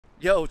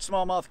Yo, it's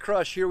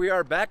SmallmouthCrush. Here we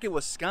are back in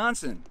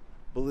Wisconsin,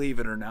 believe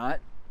it or not.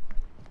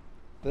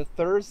 The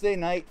Thursday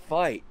night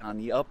fight on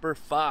the Upper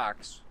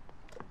Fox.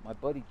 My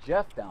buddy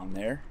Jeff down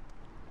there.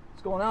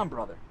 What's going on,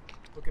 brother?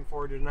 Looking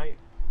forward to tonight.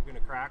 We're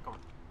gonna crack them.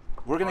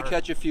 We're gonna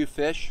catch a few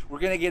fish. We're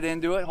gonna get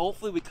into it.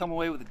 Hopefully we come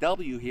away with a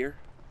W here.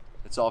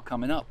 It's all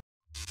coming up.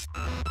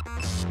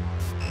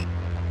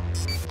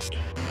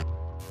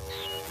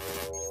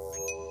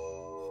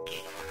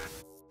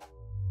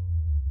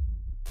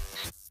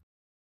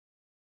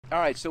 All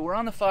right, so we're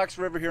on the Fox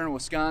River here in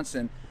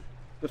Wisconsin.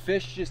 The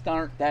fish just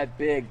aren't that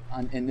big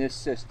in this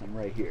system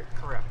right here.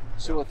 Correct.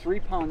 So a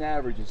 3-pound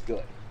average is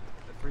good.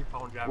 A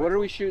 3-pound average. What are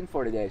we shooting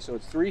for today? So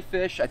it's 3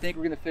 fish. I think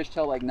we're gonna fish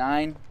till like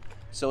 9.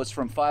 So it's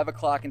from 5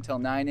 o'clock until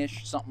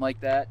 9-ish, something like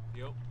that.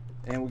 Yep.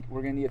 And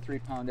we're gonna need a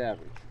 3-pound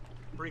average.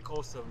 Pretty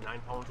close to 9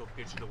 pounds will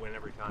get you the win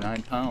every time.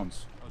 9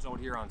 pounds. I was out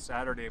here on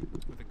Saturday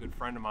with a good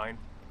friend of mine,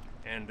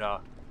 and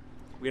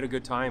we had a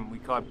good time. We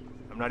caught,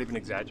 I'm not even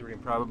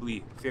exaggerating,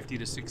 probably 50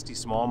 to 60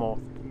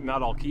 smallmouth.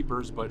 Not all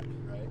keepers, but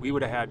we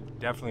would have had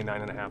definitely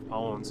 9.5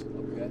 pounds.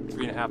 Okay.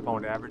 3.5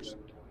 pound average.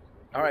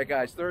 All right,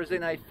 guys, Thursday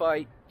night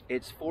fight.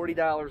 It's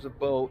 $40 a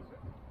boat.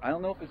 I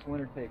don't know if it's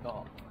winner take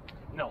all.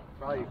 No,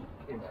 probably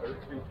in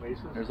 3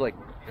 places. There's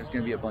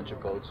gonna be a bunch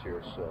of boats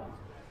here, so.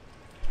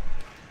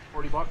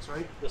 $40,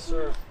 right? Yes,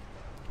 sir.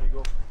 There you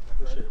go.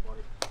 Appreciate it,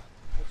 buddy.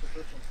 What's the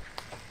first one?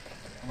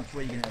 How much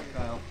weight are you gonna have,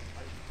 Kyle?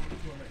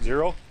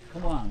 0.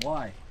 Come on,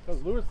 why?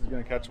 Because Lewis is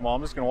gonna catch them all.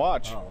 I'm just gonna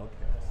watch. Oh,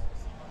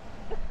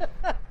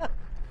 okay.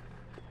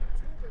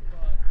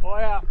 Oh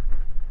yeah.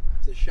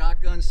 It's a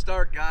shotgun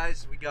start,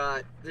 guys.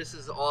 This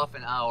is off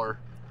an hour,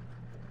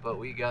 but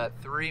we got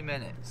 3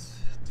 minutes,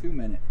 2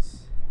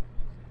 minutes.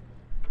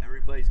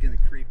 Everybody's gonna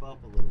creep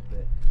up a little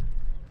bit.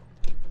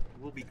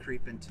 We'll be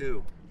creeping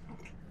too.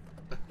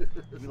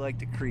 We like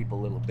to creep a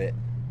little bit.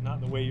 Not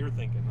in the way you're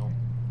thinking,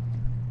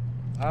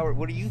 though. Howard,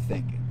 what are you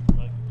thinking?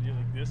 Like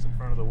this in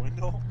front of the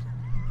window?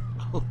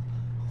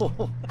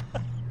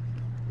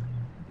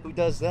 Who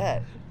does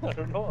that? I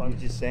don't know. You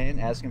just saying,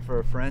 asking for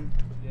a friend?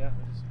 Yeah,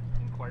 I'm just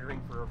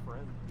inquiring for a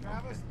friend.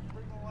 Travis,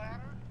 bring the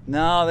ladder?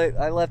 No,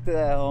 I left it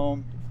at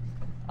home.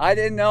 I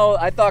didn't know.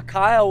 I thought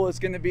Kyle was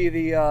going to be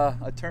the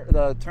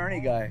attorney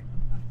guy.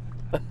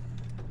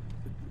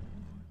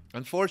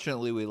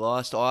 Unfortunately, we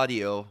lost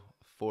audio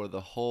for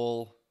the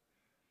whole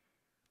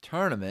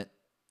tournament.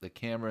 The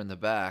camera in the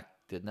back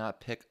did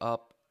not pick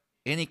up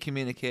any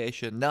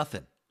communication,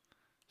 nothing.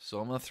 So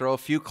I'm going to throw a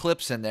few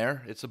clips in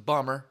there. It's a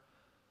bummer.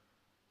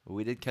 But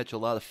we did catch a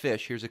lot of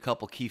fish. Here's a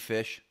couple key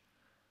fish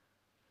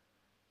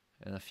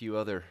and a few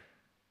other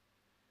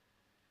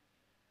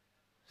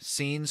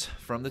scenes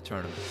from the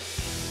tournament.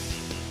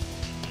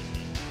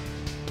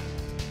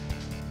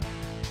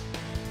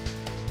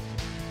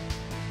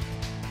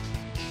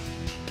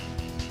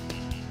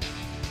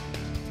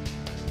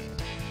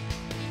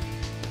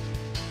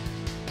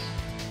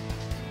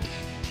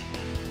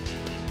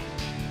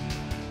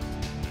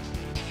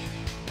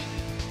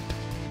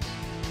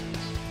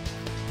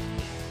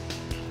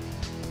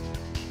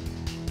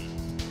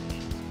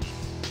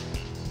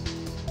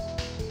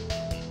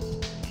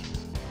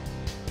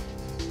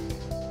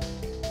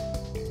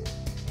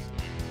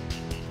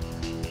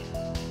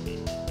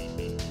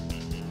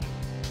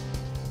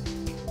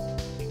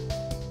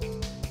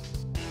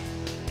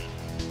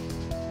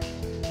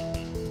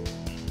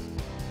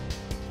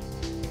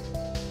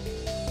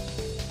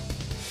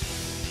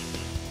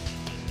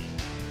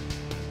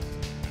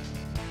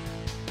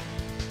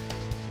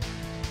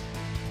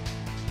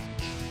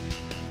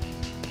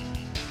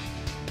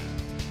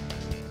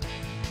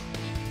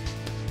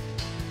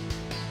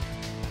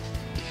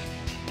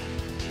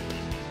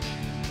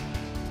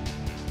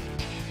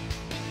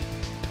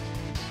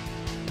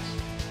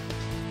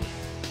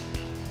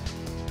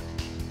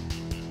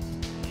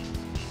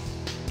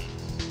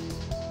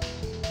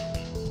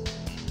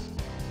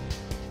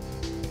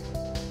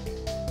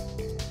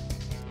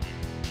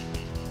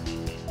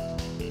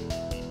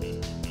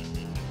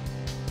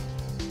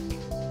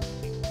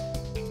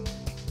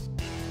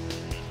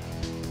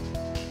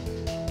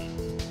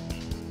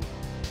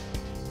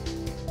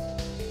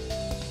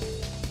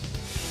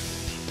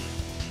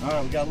 All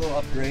right, we got a little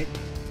upgrade.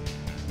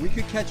 We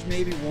could catch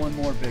maybe one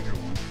more bigger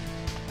one.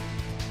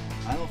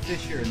 I don't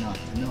fish here enough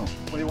to know.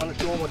 What do you want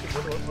to show them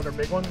what our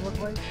big ones look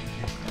like?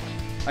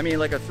 I mean,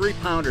 like a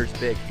 3-pounder is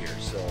big here,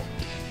 so.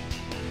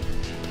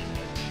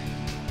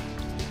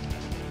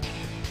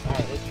 All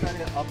right, let's try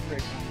to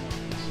upgrade one more.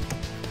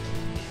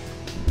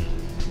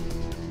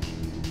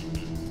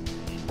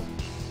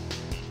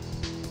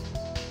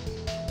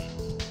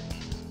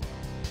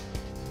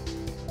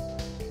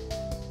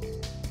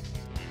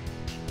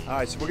 All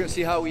right, so we're gonna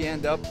see how we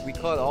end up. We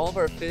caught all of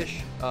our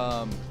fish.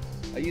 I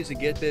used a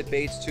Get Bit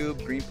baits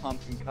tube, green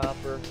pumpkin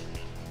copper,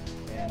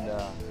 and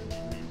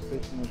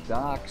fishing with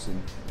docks,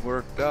 and it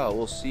worked out.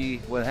 We'll see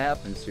what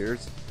happens here.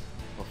 It's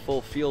a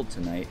full field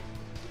tonight.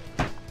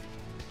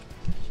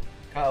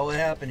 Kyle, what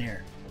happened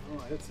here?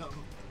 Oh, I hit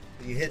something.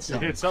 You hit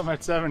something. You hit something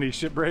at 70,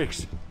 shit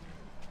breaks.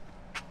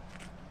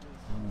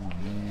 Oh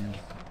man.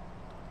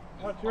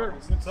 Got Sure,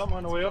 get something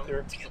on the way up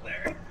there.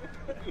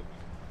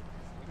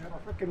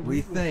 What do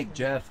you think,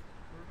 Jeff?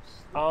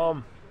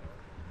 I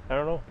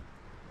don't know.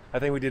 I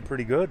think we did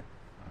pretty good.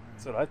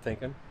 That's what I'm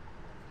thinking.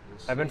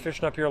 I've been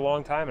fishing up here a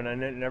long time, and I've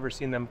never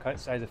seen them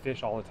size of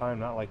fish all the time.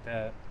 Not like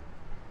that.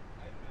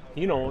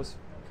 He knows.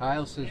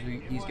 Kyle says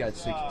he's got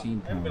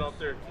 16 pounds.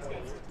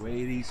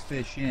 Weigh these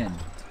fish in.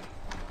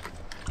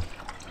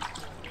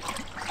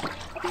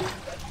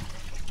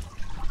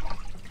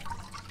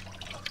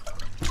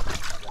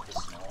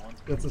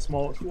 That's the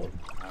smallest one.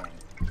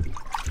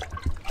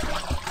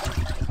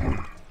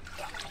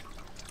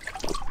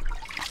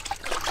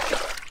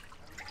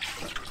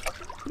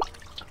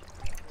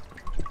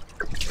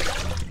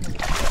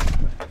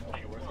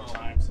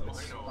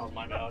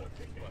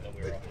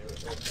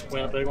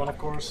 Win a big one, of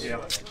course. Yeah.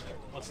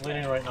 What's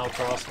leading right now,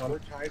 Crossland?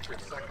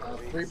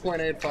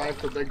 3.85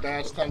 for big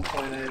bass,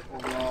 10.8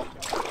 overall.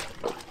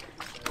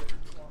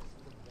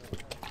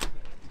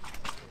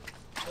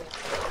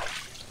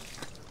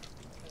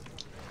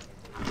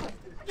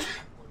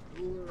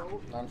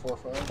 Nine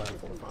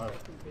 4.5.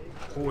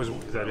 What was?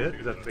 Is that it?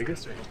 Is that the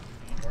biggest? Or?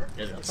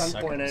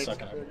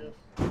 10.8.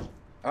 All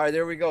right,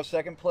 there we go.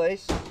 Second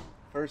place.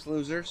 First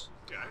losers.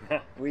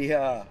 We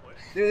dude,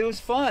 it was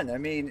fun. I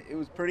mean, it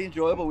was pretty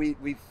enjoyable. We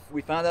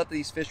found out that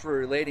these fish were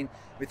relating.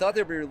 We thought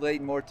they were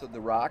relating more to the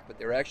rock, but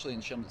they were actually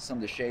in some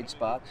of the shade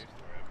spots.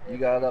 You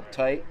got it up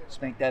tight,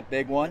 spanked that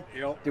big one.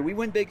 Yep. Did we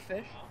win big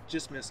fish?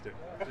 Just missed it.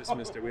 Just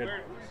missed it. We had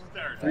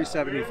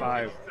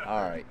 375.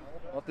 All right.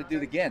 We'll have to do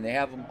it again. They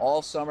have them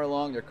all summer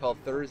long. They're called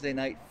Thursday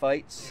night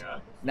fights.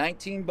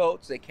 19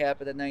 boats. They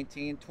cap it at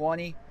 19.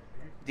 20.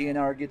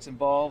 DNR gets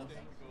involved.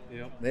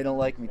 Yep. They don't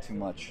like me too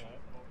much.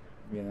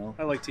 You know?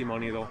 I like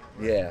T-Money though.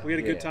 Yeah. We had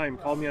a good time.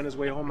 Called me on his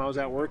way home. I was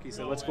at work. He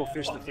said, "Let's go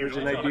fish the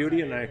Thursday Night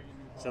Beauty," and I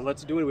said,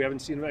 "Let's do it." We haven't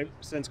seen him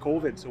since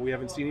COVID, so we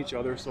haven't seen each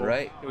other. So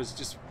Right. It was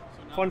just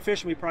fun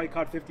fishing. We probably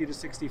caught 50 to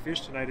 60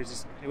 fish tonight.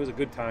 It was a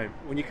good time.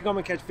 When you can come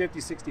and catch 50,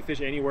 60 fish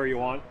anywhere you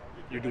want,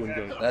 you're doing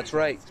good. That's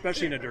right.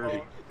 Especially in a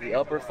derby. The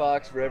Upper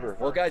Fox River.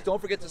 Well, guys,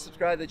 don't forget to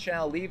subscribe to the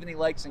channel. Leave any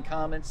likes and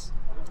comments.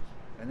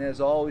 And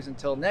as always,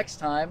 until next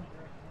time,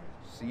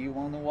 see you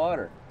on the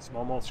water.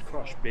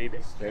 SmallmouthCrush, baby.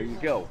 There you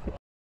go.